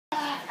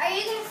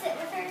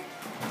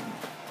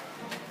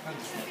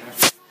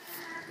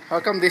How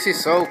come this is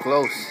so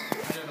close?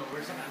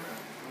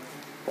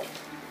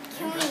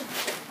 Can we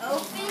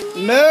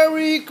open it?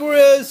 Merry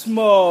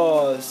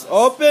Christmas!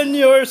 Open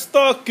your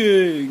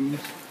stocking.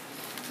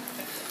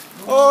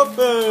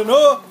 Open!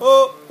 Ho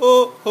ho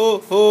ho ho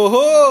ho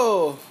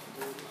ho!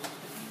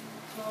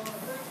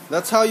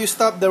 That's how you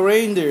stop the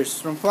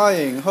reindeers from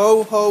flying.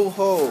 Ho ho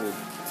ho!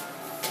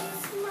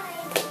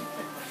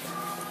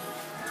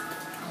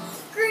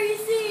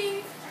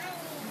 Greasy.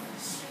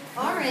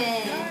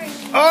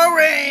 Orange.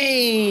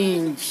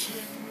 Orange!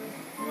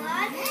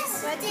 What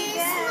is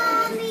this,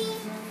 Mommy?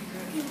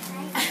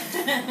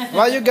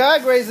 What you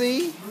got,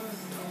 Gracie?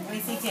 Let me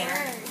see,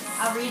 Tanner.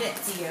 I'll read it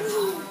to you.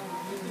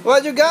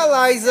 What you got,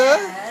 Liza?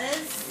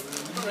 Yes.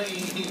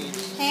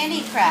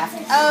 Handicraft.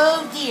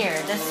 Oh dear,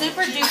 the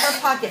super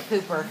duper pocket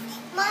pooper.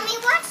 Mommy,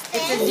 what's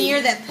this? It's a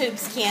deer that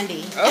poops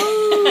candy. Oh!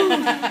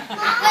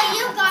 Wait,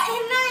 you got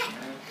him that?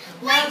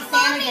 No, Wait, Santa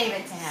Mommy. gave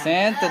it to him.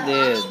 Santa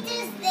did. Mommy,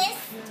 does this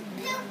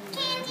poop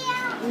candy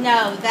out?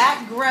 No,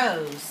 that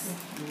grows.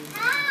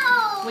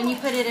 Ow. When you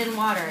put it in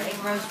water, it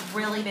grows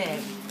really big.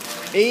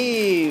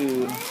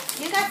 Ew!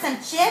 You got some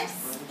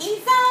chips,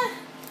 Isa?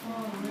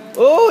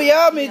 Oh,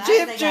 yummy Guys,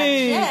 chip I got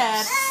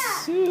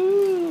chips! chips.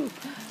 Ooh.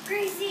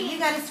 Greasy. You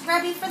got a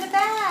scrubby for the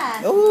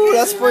bath. Oh,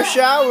 that's for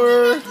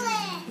shower.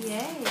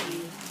 Yay.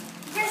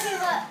 Greasy,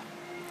 look.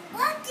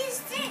 What is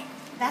this?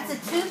 That's a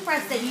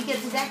toothbrush that you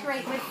get to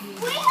decorate with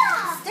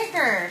Where?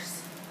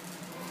 stickers.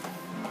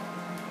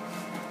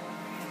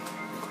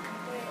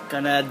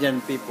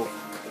 Canadian people.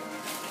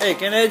 Hey,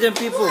 Canadian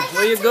people,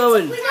 where you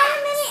going? I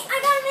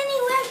got a mini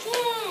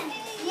webcam.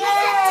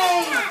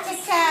 Yay! Tic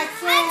Tacs,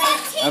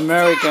 yay!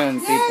 American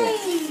people. Yay!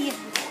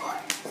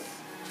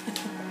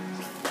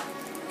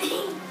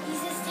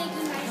 He's just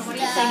taking my What are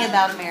you saying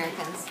about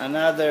Americans?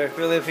 Another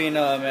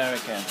Filipino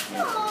American.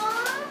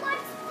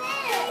 What's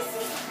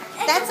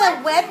this? That's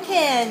a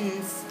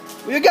Webkins.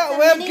 You got It's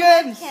a mini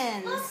webcams.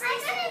 Webkins.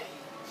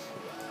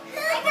 I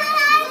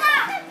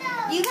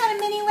got You got a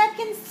mini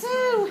Webkins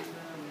too.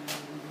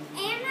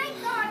 And I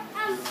got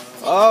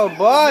Oh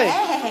boy,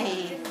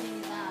 Hey.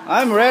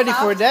 I'm ready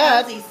for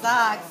that. Fuzzy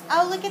socks.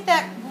 Oh, look at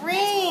that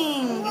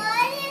ring.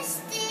 What is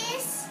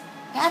this?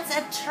 That's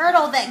a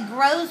turtle that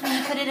grows when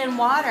you put it in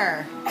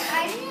water.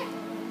 I didn't.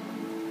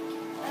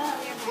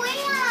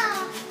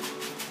 Where?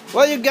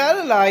 Well, you got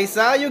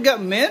Eliza. You got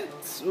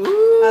mints. Ooh,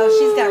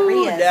 She's got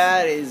Rias.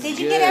 That is Did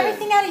you good. get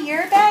everything out of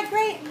your bag,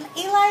 great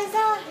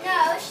Eliza?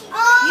 No, she.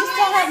 You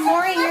still have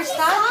more in your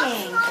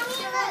stocking.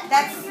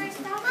 That's she's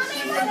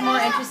more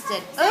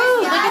interested.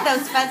 Ooh, look at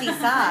those fuzzy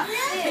socks.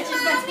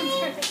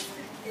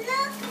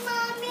 Look,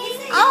 Mommy.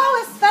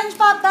 Oh, a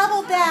SpongeBob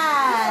bubble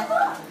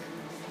bath.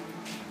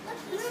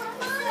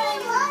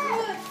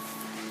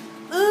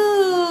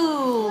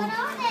 Ooh. What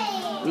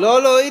are they?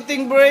 Lolo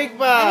eating Let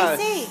breakfast.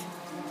 me see.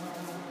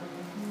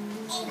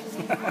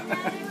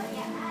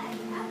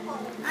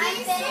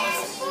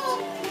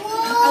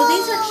 Oh,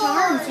 these are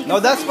charms. You can No,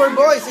 put that's it for on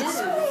your boys. shoes.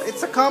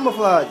 It's a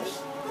camouflage.